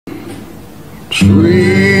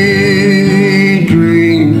Sweet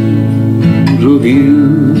dreams of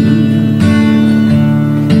you.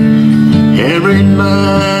 Every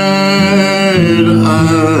night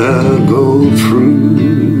I go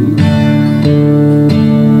through.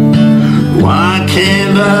 Why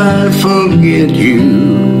can't I forget you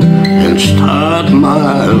and start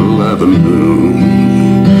my life anew,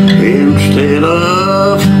 instead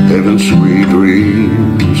of having sweet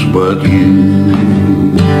dreams but you?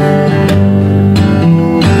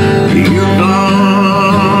 You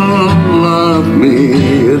don't love me,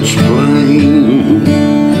 it's plain.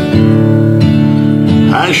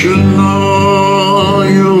 I should know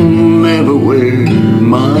you'll never wear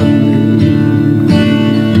my name.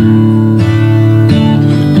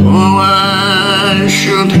 Oh, I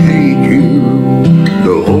should hate you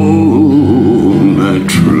the whole night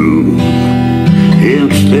through,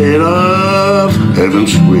 instead of having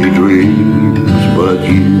sweet dreams but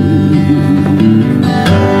you.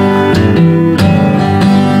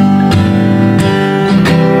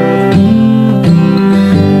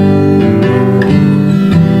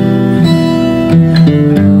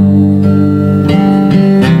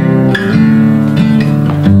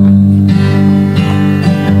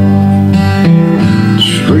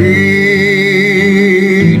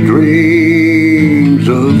 Sweet dreams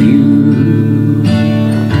of you,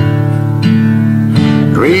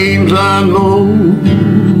 dreams I know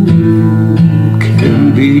can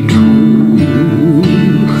be true.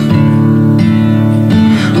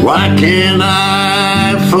 Why can't I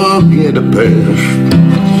forget the past,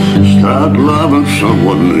 start loving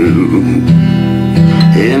someone new,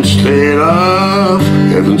 instead of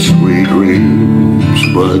having sweet dreams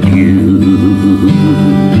but you?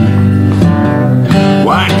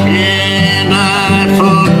 Why can't I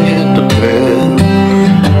forget the past,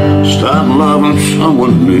 start loving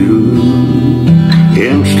someone new,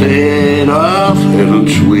 instead of having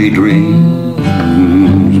sweet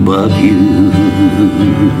dreams but you?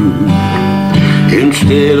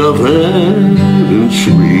 Instead of having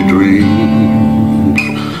sweet dreams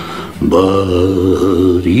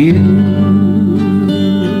but you.